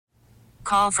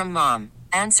Call from mom.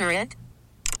 Answer it.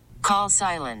 Call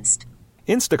silenced.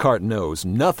 Instacart knows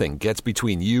nothing gets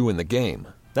between you and the game.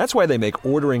 That's why they make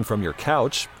ordering from your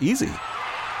couch easy.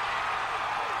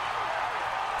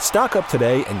 Stock up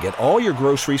today and get all your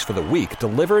groceries for the week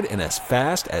delivered in as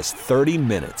fast as 30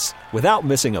 minutes without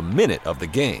missing a minute of the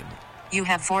game. You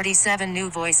have 47 new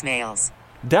voicemails.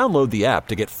 Download the app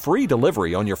to get free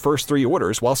delivery on your first 3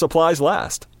 orders while supplies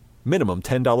last. Minimum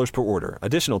 $10 per order.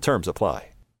 Additional terms apply.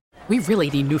 We really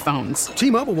need new phones.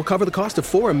 T-Mobile will cover the cost of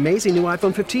 4 amazing new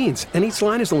iPhone 15s, and each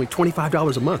line is only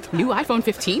 $25 a month. New iPhone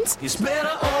 15s? It's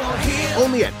better over here.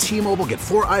 Only at T-Mobile, get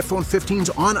 4 iPhone 15s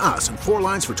on us and 4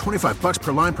 lines for $25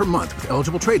 per line per month with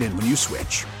eligible trade-in when you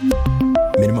switch.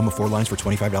 Minimum of 4 lines for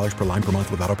 $25 per line per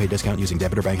month with autopay discount using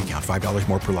debit or bank account. $5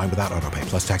 more per line without autopay,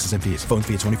 plus taxes and fees. Phone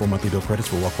fee at 24 monthly bill credits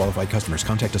for well-qualified customers.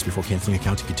 Contact us before canceling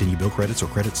account to continue bill credits or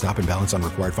credit stop and balance on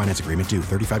required finance agreement due.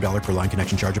 $35 per line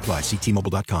connection charge applies. See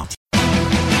T-Mobile.com.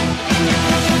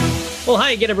 Well,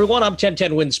 hi again, everyone. I'm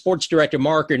 1010 Win Sports Director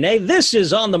Marc Ernay. This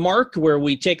is On the Mark, where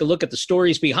we take a look at the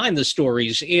stories behind the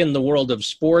stories in the world of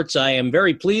sports. I am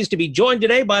very pleased to be joined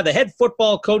today by the head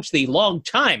football coach, the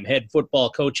longtime head football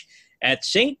coach at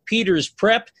St. Peter's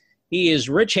Prep. He is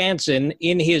Rich Hansen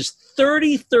in his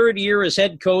 33rd year as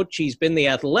head coach. He's been the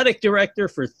athletic director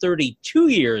for 32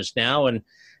 years now and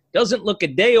doesn't look a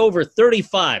day over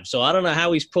 35, so I don't know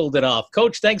how he's pulled it off.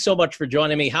 Coach, thanks so much for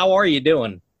joining me. How are you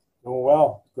doing? Doing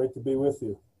well. Great to be with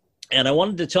you. And I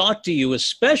wanted to talk to you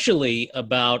especially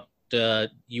about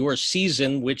your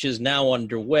season, which is now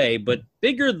underway, but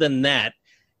bigger than that,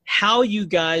 how you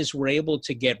guys were able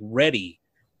to get ready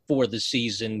for the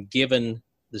season given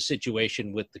the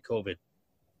situation with the COVID.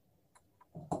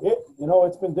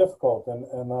 It's been difficult,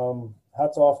 and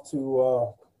hats off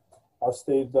to our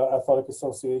state athletic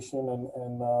association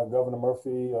and Governor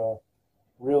Murphy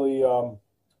really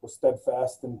was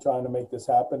steadfast in trying to make this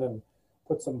happen and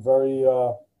put some very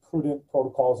prudent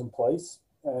protocols in place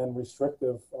and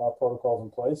restrictive protocols in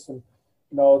place. And,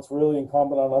 it's really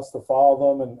incumbent on us to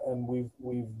follow them, and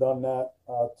we've done that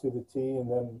to the T,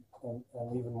 and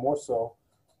even more so.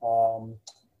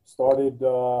 Started,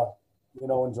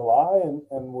 in July,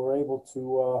 and we're able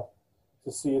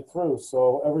to see it through.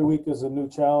 So every week is a new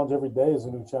challenge. Every day is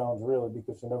a new challenge, really,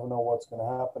 because you never know what's going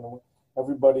to happen. And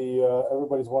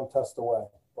everybody's one test away.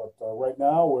 But right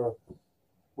now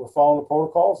we're following the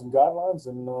protocols and guidelines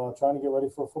and trying to get ready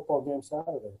for a football game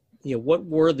Saturday. Yeah, what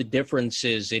were the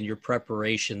differences in your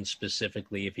preparation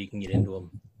specifically, if you can get into them?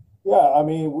 Yeah, I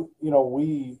mean,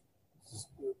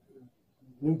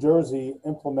 New Jersey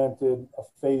implemented a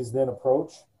phased-in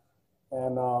approach,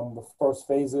 and the first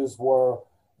phases were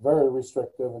very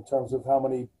restrictive in terms of how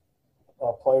many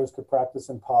players could practice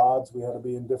in pods. We had to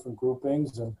be in different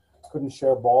groupings and couldn't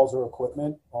share balls or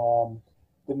equipment.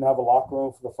 Didn't have a locker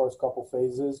room for the first couple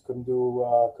phases. Couldn't do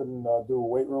a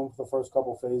weight room for the first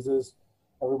couple phases.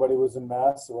 Everybody was in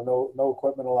masks. There were no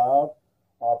equipment allowed.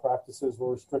 Practices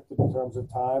were restricted in terms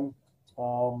of time.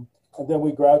 And then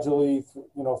we gradually,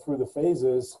 through the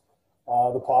phases,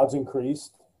 the pods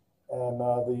increased and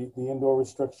the indoor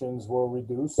restrictions were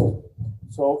reduced.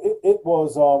 So it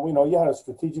was, you had to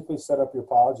strategically set up your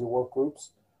pods, your work groups,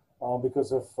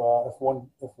 because if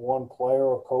one player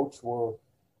or coach were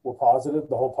positive,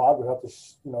 the whole pod would have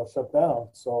to shut down.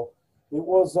 So it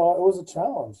was a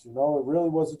challenge. It really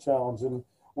was a challenge, and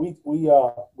we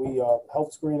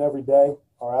health screen every day.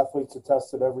 Our athletes are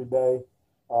tested every day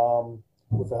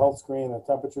with a health screen, a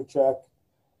temperature check.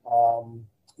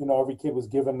 Every kid was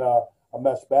given a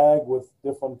mesh bag with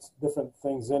different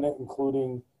things in it,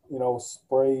 including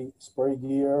spray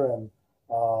gear and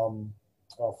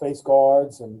face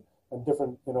guards and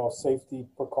different safety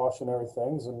precautionary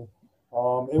things. And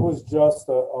it was just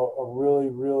a really,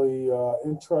 really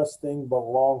interesting but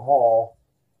long haul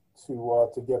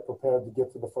to get prepared to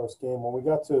get to the first game. When we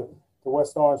got to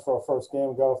West Orange for our first game,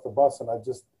 we got off the bus and I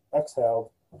just exhaled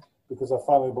because I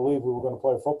finally believed we were going to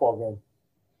play a football game.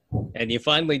 And you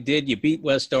finally did. You beat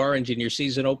West Orange in your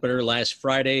season opener last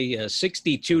Friday,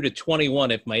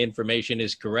 62-21, if my information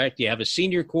is correct. You have a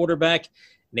senior quarterback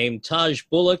named Taj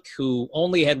Bullock, who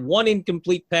only had 1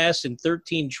 incomplete pass in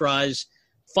 13 tries,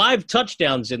 5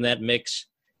 touchdowns in that mix.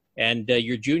 And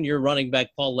your junior running back,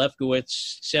 Paul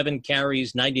Lefkowitz, 7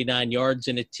 carries, 99 yards,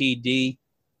 and a TD.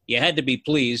 You had to be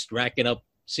pleased, racking up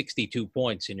 62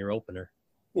 points in your opener.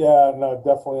 Yeah, no,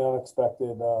 definitely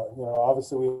unexpected.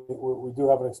 Obviously we do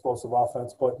have an explosive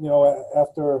offense, but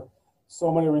after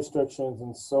so many restrictions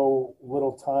and so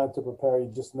little time to prepare, you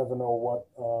just never know what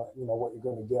you're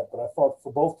going to get. But I thought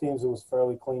for both teams it was a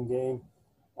fairly clean game.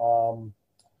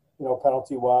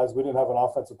 Penalty wise, we didn't have an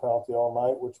offensive penalty all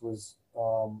night, which was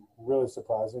really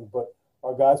surprising. But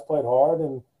our guys played hard,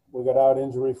 and we got out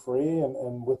injury-free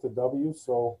and with the W.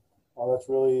 So that's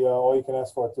really all you can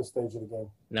ask for at this stage of the game.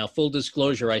 Now, full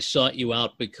disclosure, I sought you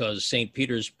out because St.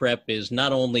 Peter's Prep is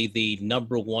not only the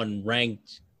number one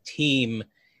ranked team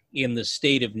in the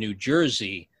state of New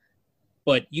Jersey,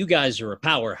 but you guys are a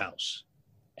powerhouse.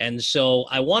 And so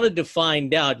I wanted to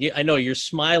find out. I know you're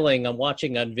smiling. I'm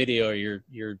watching on video.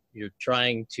 You're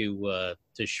trying to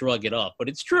shrug it off, but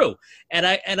it's true. And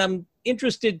I'm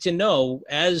interested to know,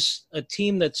 as a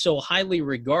team that's so highly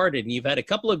regarded, and you've had a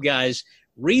couple of guys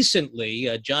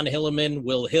recently, John Hilliman,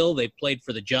 Will Hill. They played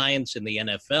for the Giants in the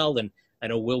NFL, and I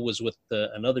know Will was with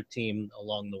another team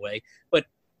along the way. But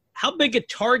how big a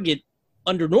target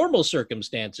under normal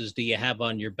circumstances do you have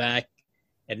on your back?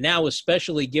 And now,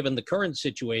 especially given the current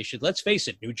situation, let's face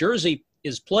it, New Jersey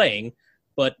is playing,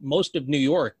 but most of New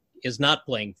York is not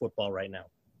playing football right now.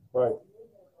 Right.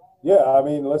 Yeah, I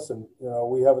mean, listen,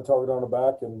 we have a target on the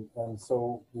back, and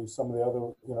so do some of the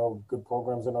other, good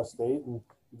programs in our state, and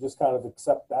you just kind of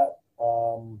accept that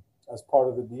as part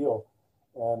of the deal.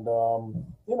 And,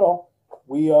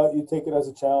 you take it as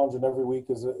a challenge, and every week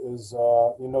is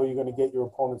you're going to get your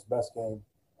opponent's best game.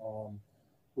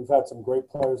 We've had some great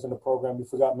players in the program. You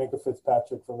forgot Minka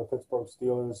Fitzpatrick from the Pittsburgh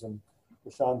Steelers, and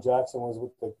Rashawn Jackson was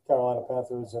with the Carolina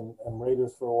Panthers and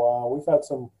Raiders for a while. We've had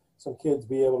some kids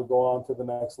be able to go on to the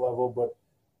next level, but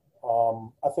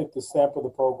I think the stamp of the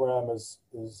program is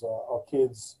our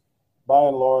kids, by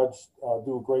and large,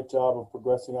 do a great job of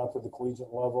progressing onto the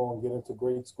collegiate level and get into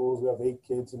great schools. We have 8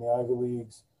 kids in the Ivy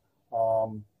Leagues.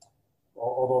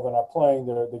 Although they're not playing,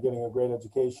 they're getting a great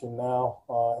education now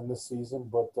in this season.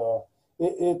 But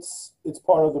it's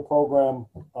part of the program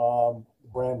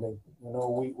branding.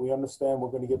 We understand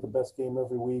we're going to get the best game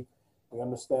every week. We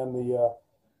understand the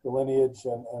lineage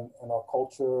and our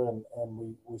culture, and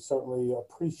we certainly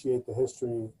appreciate the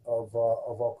history of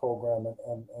our program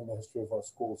and the history of our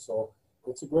school. So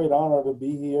it's a great honor to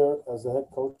be here as the head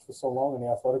coach for so long and the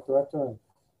athletic director, and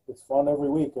it's fun every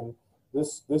week. And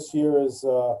this year is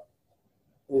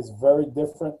very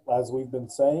different, as we've been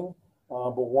saying.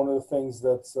 But one of the things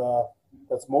that's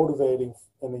motivating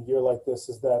in a year like this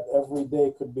is that every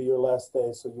day could be your last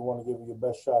day, so you want to give it your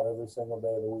best shot every single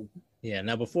day of the week. Yeah,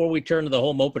 now before we turn to the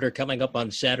home opener coming up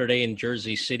on Saturday in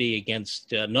Jersey City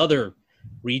against another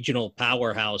regional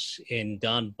powerhouse in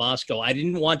Don Bosco, I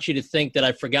didn't want you to think that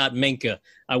I forgot Minka.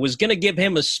 I was going to give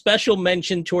him a special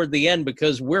mention toward the end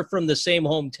because we're from the same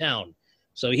hometown.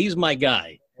 So he's my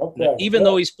guy. Okay. Even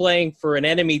though he's playing for an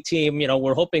enemy team,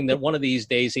 we're hoping that one of these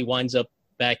days he winds up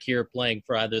back here playing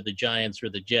for either the Giants or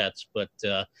the Jets. But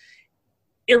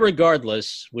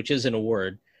irregardless, which isn't a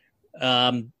word,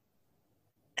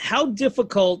 how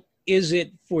difficult is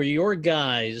it for your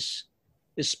guys,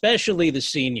 especially the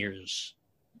seniors,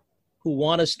 who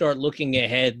want to start looking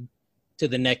ahead to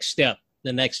the next step,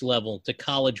 the next level, to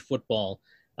college football?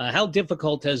 How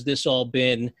difficult has this all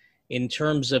been in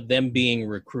terms of them being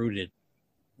recruited?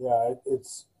 Yeah,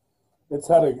 it's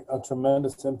had a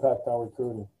tremendous impact on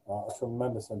recruiting, a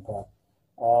tremendous impact.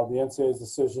 The NCAA's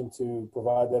decision to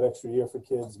provide that extra year for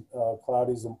kids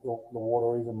cloudies the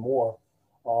water even more.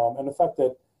 And the fact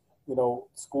that,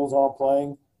 schools aren't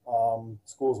playing,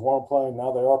 schools weren't playing,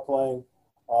 now they are playing.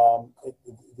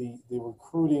 The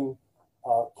recruiting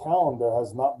calendar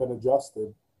has not been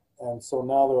adjusted. And so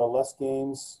now there are less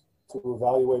games to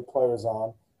evaluate players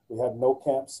on. We had no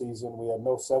camp season. We had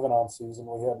no 7-on season.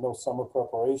 We had no summer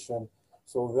preparation.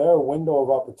 So their window of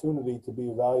opportunity to be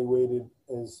evaluated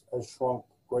has shrunk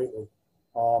greatly.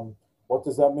 What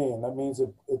does that mean? That means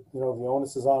the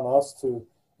onus is on us to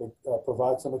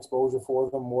provide some exposure for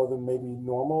them more than maybe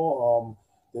normal.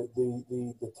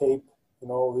 The tape,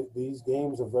 these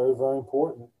games are very, very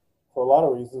important for a lot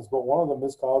of reasons, but one of them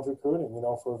is college recruiting,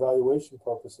 for evaluation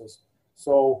purposes.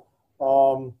 So,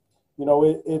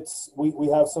 we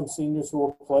have some seniors who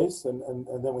are placed, and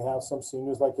then we have some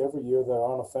seniors, like every year, that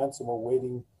are on the fence, and we're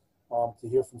waiting to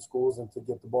hear from schools and to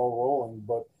get the ball rolling.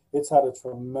 But it's had a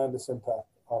tremendous impact,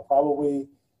 probably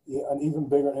an even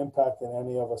bigger impact than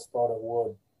any of us thought it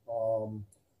would.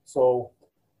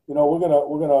 We're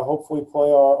gonna hopefully play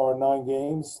our 9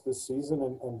 games this season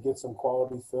and get some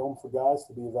quality film for guys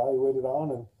to be evaluated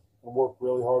on, and work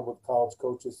really hard with college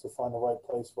coaches to find the right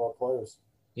place for our players.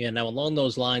 Yeah, now along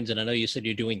those lines, and I know you said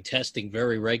you're doing testing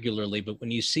very regularly, but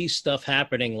when you see stuff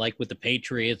happening like with the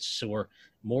Patriots, or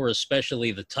more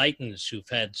especially the Titans, who've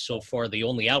had so far the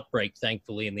only outbreak,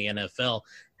 thankfully, in the NFL,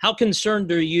 how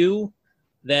concerned are you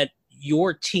that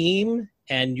your team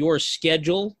and your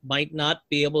schedule might not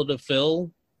be able to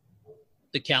fill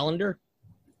the calendar?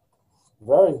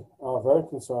 Very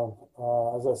concerned.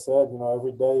 As I said,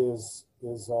 every day is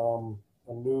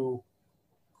a new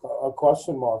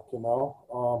question mark,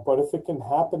 but if it can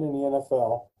happen in the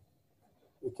NFL,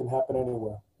 it can happen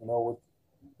anywhere.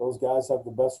 Those guys have the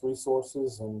best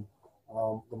resources and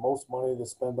the most money to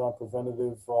spend on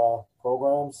preventative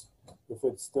programs. If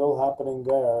it's still happening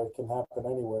there, it can happen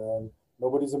anywhere, and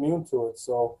nobody's immune to it.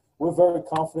 So we're very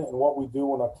confident in what we do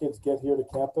when our kids get here to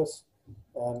campus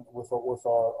and with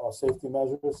our safety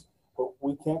measures. But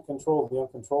we can't control the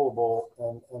uncontrollable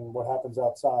and what happens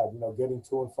outside. Getting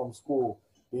to and from school,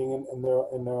 being in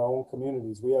their own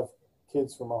communities. We have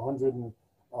kids from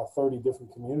 130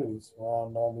 different communities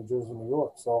around New Jersey, New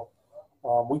York. So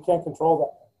we can't control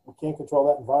that. We can't control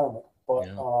that environment. But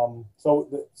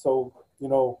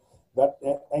that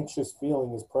anxious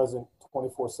feeling is present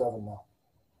 24/7 now.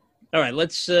 All right,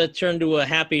 let's turn to a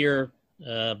happier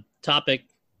topic,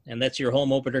 and that's your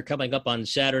home opener coming up on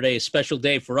Saturday. A special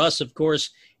day for us, of course.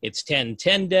 It's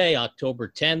 10-10 Day, October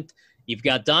 10th. You've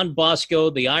got Don Bosco,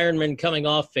 the Ironman, coming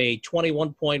off a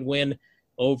 21-point win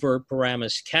over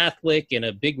Paramus Catholic in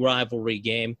a big rivalry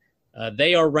game.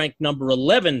 They are ranked number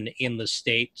 11 in the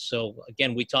state. So,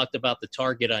 again, we talked about the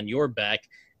target on your back.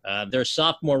 Their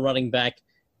sophomore running back,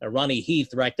 Ronnie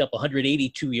Heath, racked up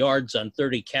 182 yards on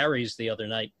 30 carries the other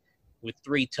night with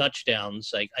 3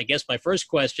 touchdowns. I guess my first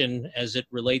question as it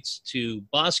relates to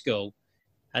Bosco,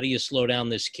 how do you slow down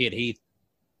this kid, Heath?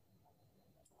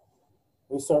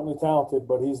 He's certainly talented,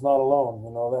 but he's not alone.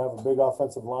 They have a big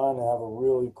offensive line. They have a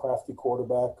really crafty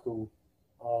quarterback who,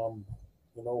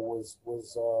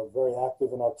 was very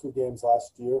active in our 2 games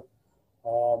last year.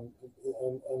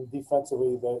 And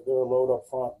defensively, they're a load up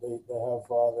front. They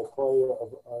play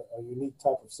a unique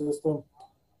type of system,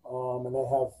 and they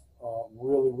have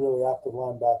really, really active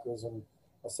linebackers and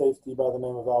a safety by the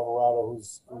name of Alvarado,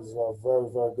 who's a very,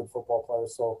 very good football player.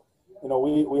 So,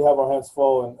 we have our hands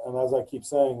full, and as I keep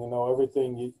saying,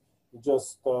 everything you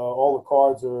just all the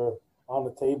cards are on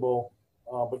the table,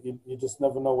 but you just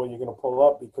never know what you're going to pull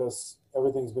up because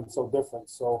everything's been so different.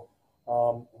 So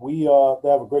they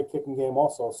have a great kicking game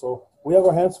also. So we have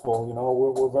our hands full.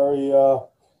 We're very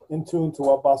in tune to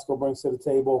what Bosco brings to the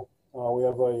table. We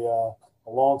have a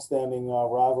long-standing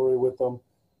rivalry with them.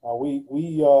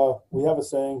 We have a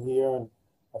saying here, and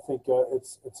I think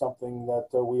it's something that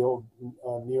we hold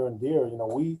near and dear.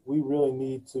 We really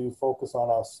need to focus on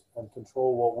us and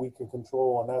control what we can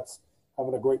control, and that's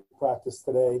having a great practice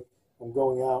today and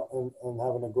going out and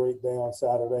having a great day on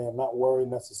Saturday and not worry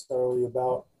necessarily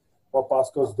about what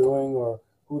Bosco's doing or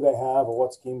who they have or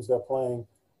what schemes they're playing.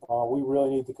 We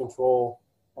really need to control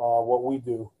what we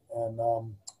do, and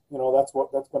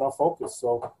that's been our focus.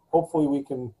 So hopefully we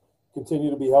can continue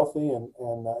to be healthy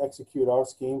and execute our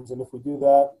schemes. And if we do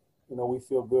that, we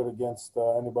feel good against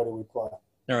anybody we play.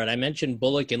 All right. I mentioned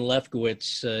Bullock and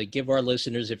Lefkowitz. Give our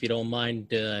listeners, if you don't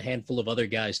mind, a handful of other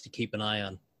guys to keep an eye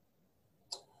on.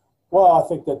 Well, I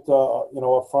think that,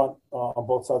 up front on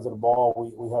both sides of the ball,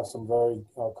 we have some very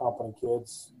competent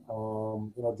kids.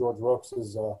 George Rooks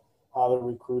is a highly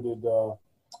recruited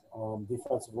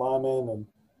defensive lineman,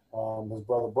 and his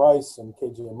brother Bryce and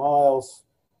KJ Miles.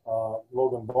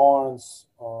 Logan Barnes,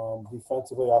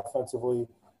 defensively, offensively,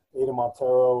 Ada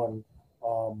Montero and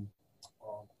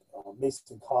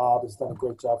Mason Cobb has done a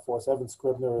great job for us. Evan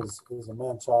Scribner is a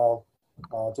man-child.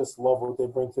 Just love what they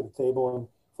bring to the table. And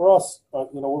for us,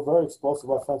 we're very explosive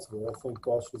offensively. I think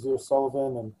Shazier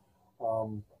Sullivan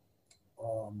and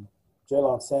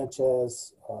Jalen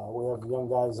Sanchez. We have a young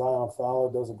guy, Zion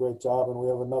Fowler, does a great job. And we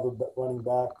have another running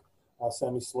back,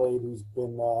 Sammy Slade, who's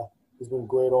been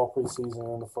great all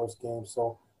preseason in the first game.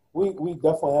 So we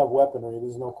definitely have weaponry.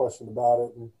 There's no question about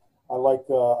it. And I like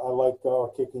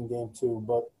our kicking game too.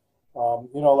 But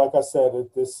like I said,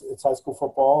 it's high school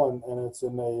football and it's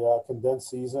in a condensed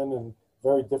season and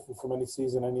very different from any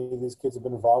season any of these kids have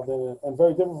been involved in, and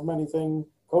very different from anything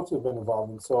coaches have been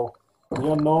involved in. So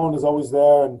the unknown is always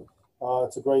there, and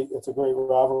it's a great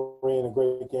rivalry and a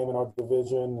great game in our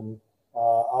division, and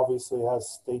obviously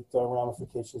has state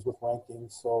ramifications with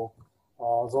rankings. So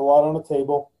there's a lot on the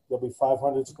table. There'll be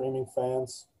 500 screaming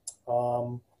fans,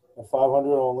 and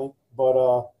 500 only. But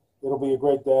it'll be a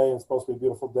great day, and it's supposed to be a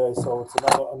beautiful day. So it's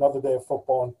another day of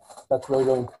football, and that's really,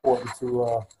 really important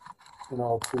to in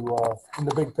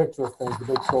the big picture of things, the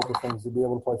big scope of things, to be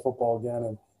able to play football again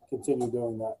and continue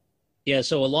doing that. Yeah,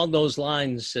 so along those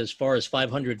lines, as far as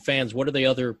 500 fans, what are the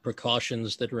other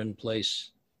precautions that are in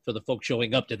place for the folks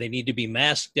showing up? Do they need to be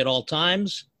masked at all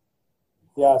times?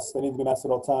 Yes, they need to be masked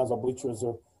at all times. Our bleachers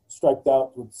are striped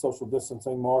out with social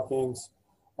distancing markings.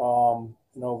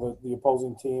 The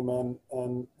opposing team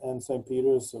and St.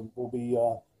 Peter's will be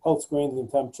health screened and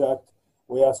temp checked.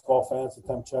 We ask all fans to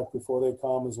temp check before they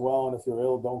come as well. And if you're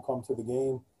ill, don't come to the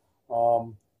game.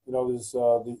 there's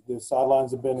the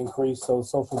sidelines have been increased, so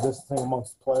social distancing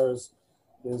amongst the players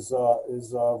is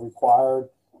required.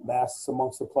 Masks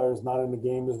amongst the players not in the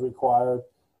game is required.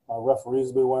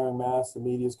 Referees will be wearing masks. The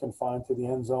media is confined to the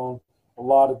end zone. A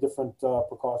lot of different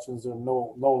precautions. There are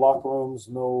no locker rooms,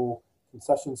 no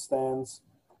concession stands.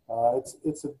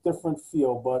 It's a different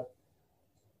feel, but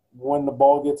when the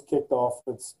ball gets kicked off,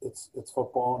 it's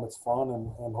football and it's fun,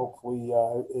 and hopefully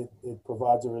it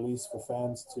provides a release for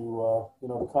fans to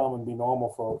to come and be normal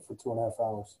for 2.5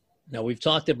 hours. Now, we've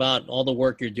talked about all the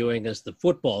work you're doing as the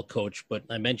football coach, but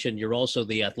I mentioned you're also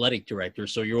the athletic director,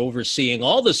 so you're overseeing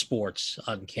all the sports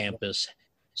on campus.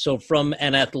 So from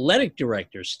an athletic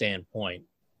director standpoint,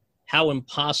 how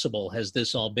impossible has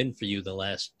this all been for you the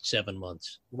last 7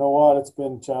 months? You know what? It's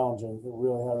been challenging. It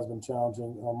really has been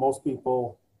challenging. Most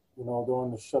people,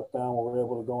 during the shutdown, were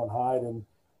able to go and hide, and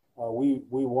we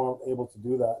weren't able to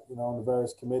do that. In the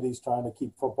various committees trying to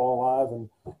keep football alive,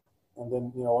 and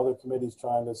then other committees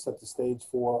trying to set the stage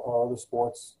for our other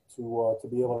sports to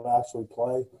be able to actually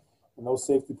play. And those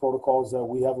safety protocols that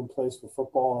we have in place for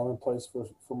football are in place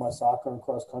for my soccer and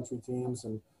cross country teams,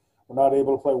 and we're not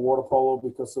able to play water polo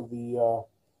because of the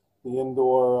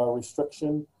indoor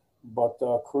restriction, but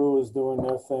crew is doing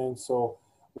their thing. So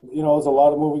there's a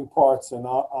lot of moving parts, and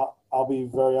I'll be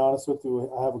very honest with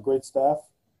you. I have a great staff,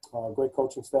 great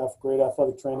coaching staff, great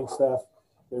athletic training staff.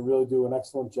 They really do an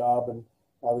excellent job, and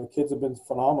the kids have been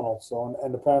phenomenal. So,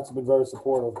 and the parents have been very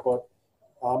supportive. But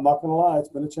I'm not going to lie, it's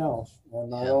been a challenge,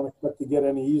 and I don't expect to get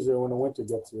any easier when the winter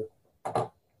gets here.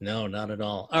 No, not at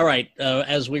all. All right,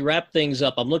 as we wrap things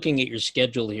up, I'm looking at your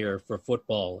schedule here for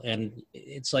football, and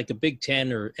it's like a Big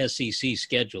Ten or SEC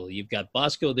schedule. You've got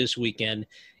Bosco this weekend.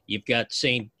 You've got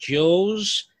St.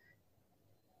 Joe's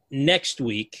next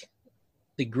week.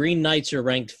 The Green Knights are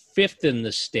ranked 5th in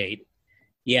the state.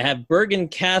 You have Bergen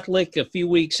Catholic a few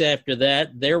weeks after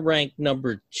that. They're ranked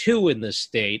number 2 in the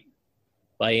state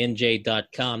by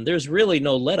NJ.com. There's really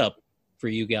no let-up for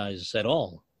you guys at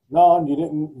all. No, and you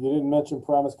didn't mention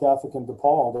Paramus Catholic and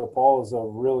DePaul. DePaul is a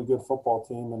really good football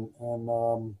team,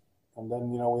 and then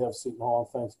we have Seton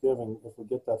Hall on Thanksgiving if we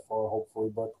get that far,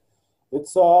 hopefully. But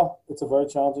it's a very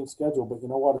challenging schedule. But you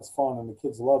know what? It's fun, and the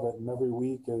kids love it. And every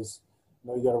week is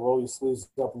you got to roll your sleeves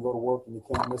up and go to work, and you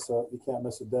can't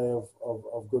miss a day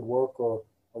of good work, or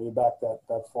you're back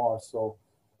that far. So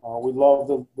we love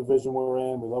the division we're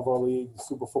in. We love our league. The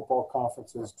Super Football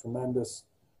Conference is tremendous.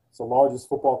 It's the largest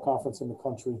football conference in the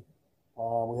country.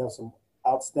 We have some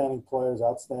outstanding players,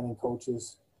 outstanding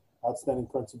coaches, outstanding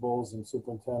principals and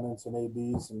superintendents and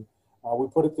ADs, and we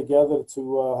put it together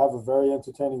to have a very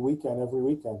entertaining weekend every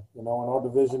weekend. And our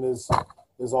division is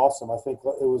awesome. I think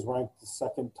it was ranked the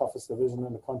 2nd toughest division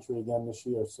in the country again this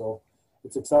year. So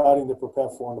it's exciting to prepare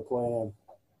for and to play in.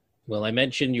 Well, I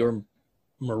mentioned your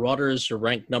Marauders are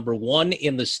ranked number 1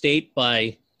 in the state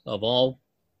by, of all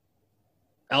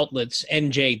outlets,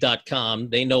 NJ.com.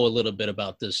 They know a little bit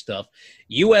about this stuff.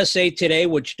 USA Today,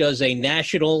 which does a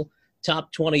national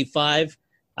top 25.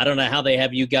 I don't know how they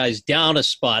have you guys down a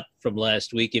spot from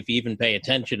last week, if you even pay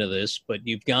attention to this, but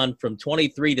you've gone from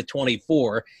 23 to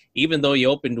 24, even though you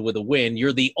opened with a win.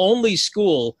 You're the only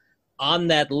school on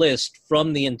that list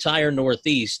from the entire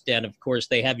Northeast, and of course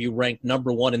they have you ranked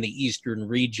number 1 in the Eastern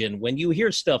region. When you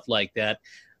hear stuff like that,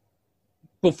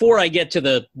 before I get to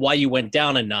the why you went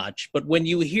down a notch, but when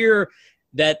you hear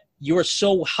that you're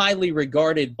so highly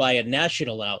regarded by a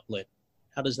national outlet,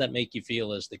 how does that make you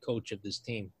feel as the coach of this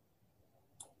team?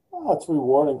 Oh, it's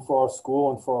rewarding for our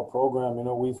school and for our program.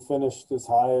 We've finished as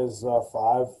high as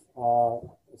 5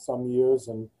 some years,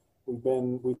 and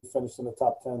we've finished in the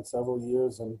top 10 several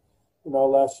years. And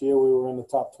last year we were in the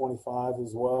top 25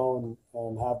 as well,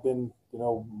 and have been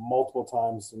multiple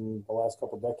times in the last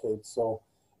couple of decades. So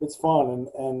it's fun,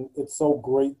 and it's so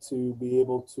great to be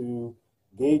able to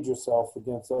gauge yourself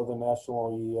against other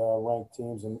nationally ranked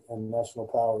teams and national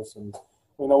powers. And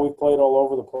we've played all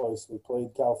over the place. We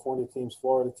played California teams,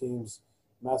 Florida teams,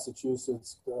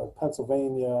 Massachusetts,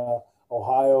 Pennsylvania,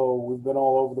 Ohio. We've been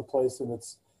all over the place, and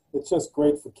it's just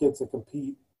great for kids to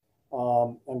compete,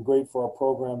 and great for our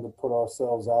program to put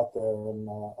ourselves out there. And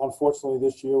unfortunately,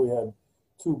 this year we had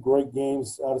 2 great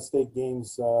games, out-of-state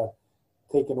games,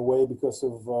 taken away because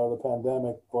of the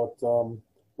pandemic. But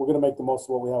we're going to make the most of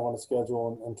what we have on the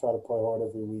schedule and try to play hard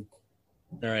every week.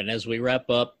 All right, and as we wrap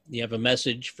up, you have a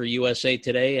message for USA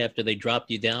Today after they dropped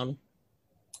you down?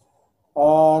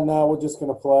 No, we're just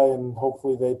going to play, and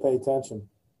hopefully they pay attention.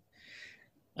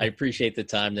 I appreciate the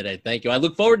time today. Thank you. I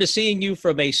look forward to seeing you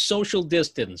from a social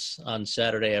distance on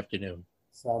Saturday afternoon.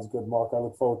 Sounds good, Mark. I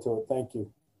look forward to it. Thank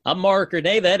you. I'm Marc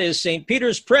Ernay. That is St.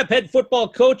 Peter's Prep head football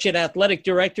coach and athletic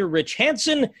director Rich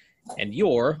Hansen. and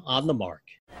you're on the mark.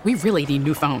 We really need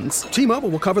new phones. T-Mobile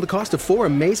will cover the cost of 4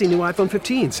 amazing new iPhone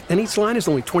 15s, and each line is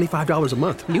only $25 a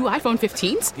month. New iPhone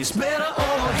 15s? It's better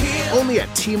over here. Only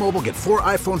at T-Mobile, get 4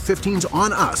 iPhone 15s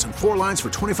on us and 4 lines for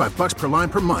 $25 per line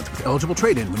per month with eligible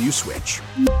trade-in when you switch.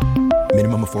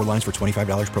 Minimum of 4 lines for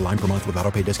 $25 per line per month with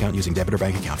autopay discount using debit or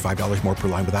bank account. $5 more per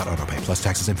line without autopay, plus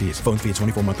taxes and fees. Phone fee at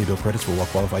 24 monthly bill credits for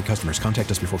well-qualified customers. Contact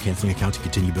us before canceling account to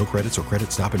continue bill credits or credit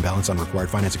stop and balance on required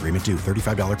finance agreement due.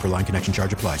 $35 per line connection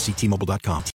charge applies. See T-Mobile.com.